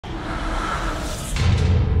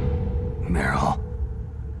Meryl.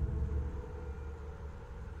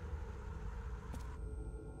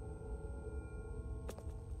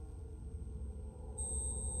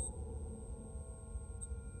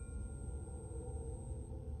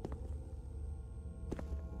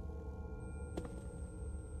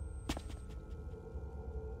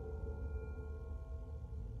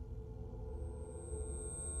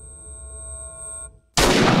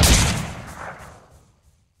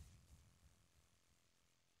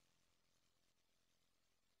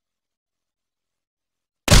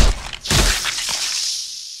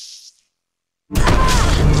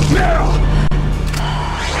 Meryl!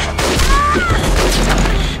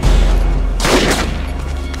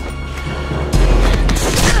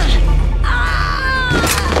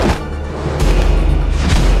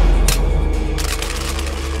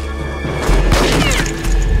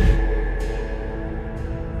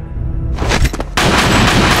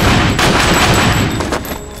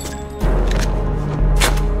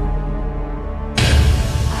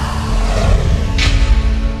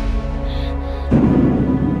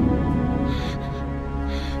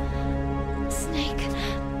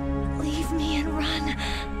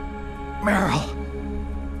 Meryl!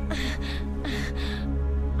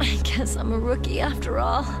 I guess I'm a rookie after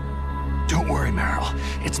all. Don't worry, Meryl.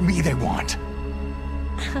 It's me they want.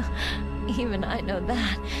 Even I know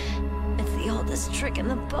that. It's the oldest trick in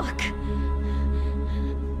the book.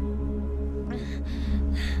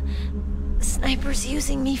 The sniper's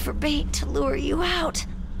using me for bait to lure you out.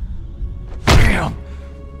 Damn!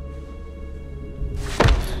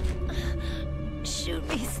 Shoot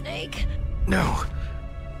me, Snake. No.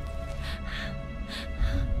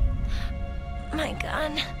 My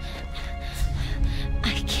gun.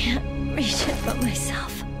 I can't reach it by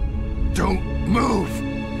myself. Don't move!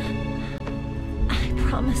 I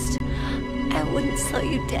promised I wouldn't slow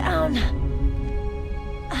you down.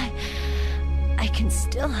 I can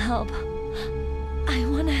still help. I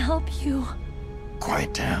want to help you.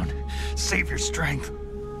 Quiet down. Save your strength.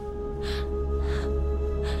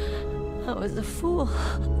 I was a fool.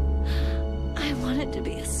 I wanted to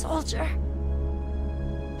be a soldier.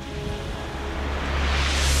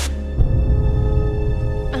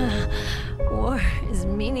 War is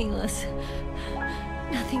meaningless.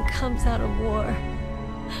 Nothing comes out of war.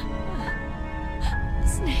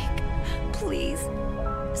 Snake, please,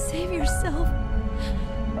 save yourself.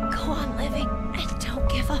 Go on living and don't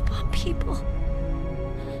give up on people.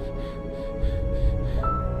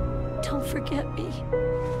 Don't forget me.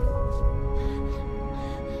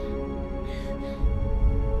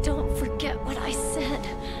 Don't forget what I said.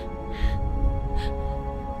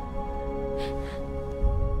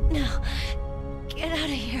 Now, get out of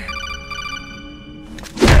here.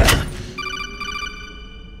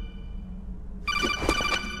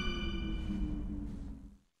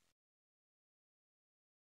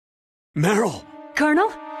 Meryl! Colonel?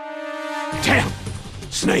 Damn!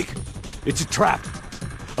 Snake! It's a trap.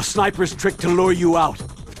 A sniper's trick to lure you out.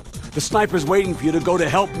 The sniper's waiting for you to go to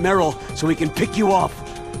help Meryl so he can pick you off.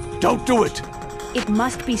 Don't do it! It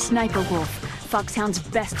must be Sniper Wolf, Foxhound's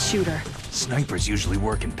best shooter. Snipers usually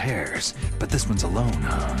work in pairs, but this one's alone,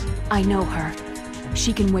 huh? I know her.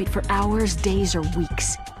 She can wait for hours, days, or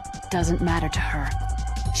weeks. Doesn't matter to her.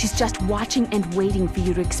 She's just watching and waiting for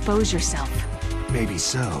you to expose yourself. Maybe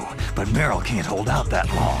so, but Meryl can't hold out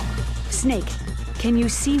that long. Snake, can you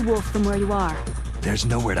see Wolf from where you are? There's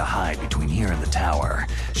nowhere to hide between here and the tower.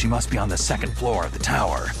 She must be on the second floor of the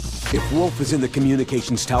tower. If Wolf is in the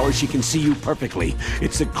communications tower, she can see you perfectly.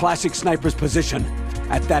 It's the classic sniper's position.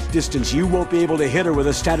 At that distance, you won't be able to hit her with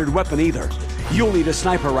a standard weapon either. You'll need a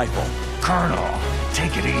sniper rifle. Colonel,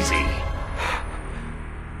 take it easy.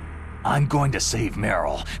 I'm going to save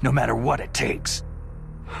Meryl, no matter what it takes.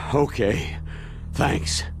 Okay.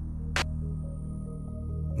 Thanks.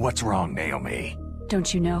 What's wrong, Naomi?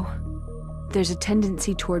 Don't you know? There's a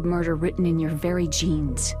tendency toward murder written in your very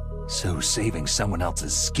genes. So saving someone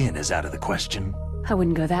else's skin is out of the question? I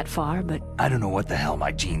wouldn't go that far, but... I don't know what the hell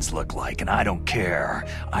my genes look like, and I don't care.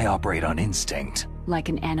 I operate on instinct. like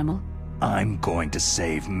an animal? I'm going to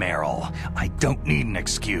save Meryl. I don't need an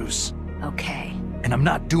excuse. Okay. And I'm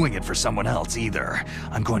not doing it for someone else either.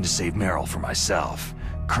 I'm going to save Meryl for myself.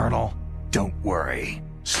 Colonel, don't worry.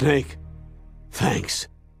 Snake, thanks.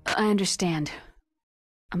 I understand.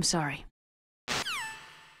 I'm sorry.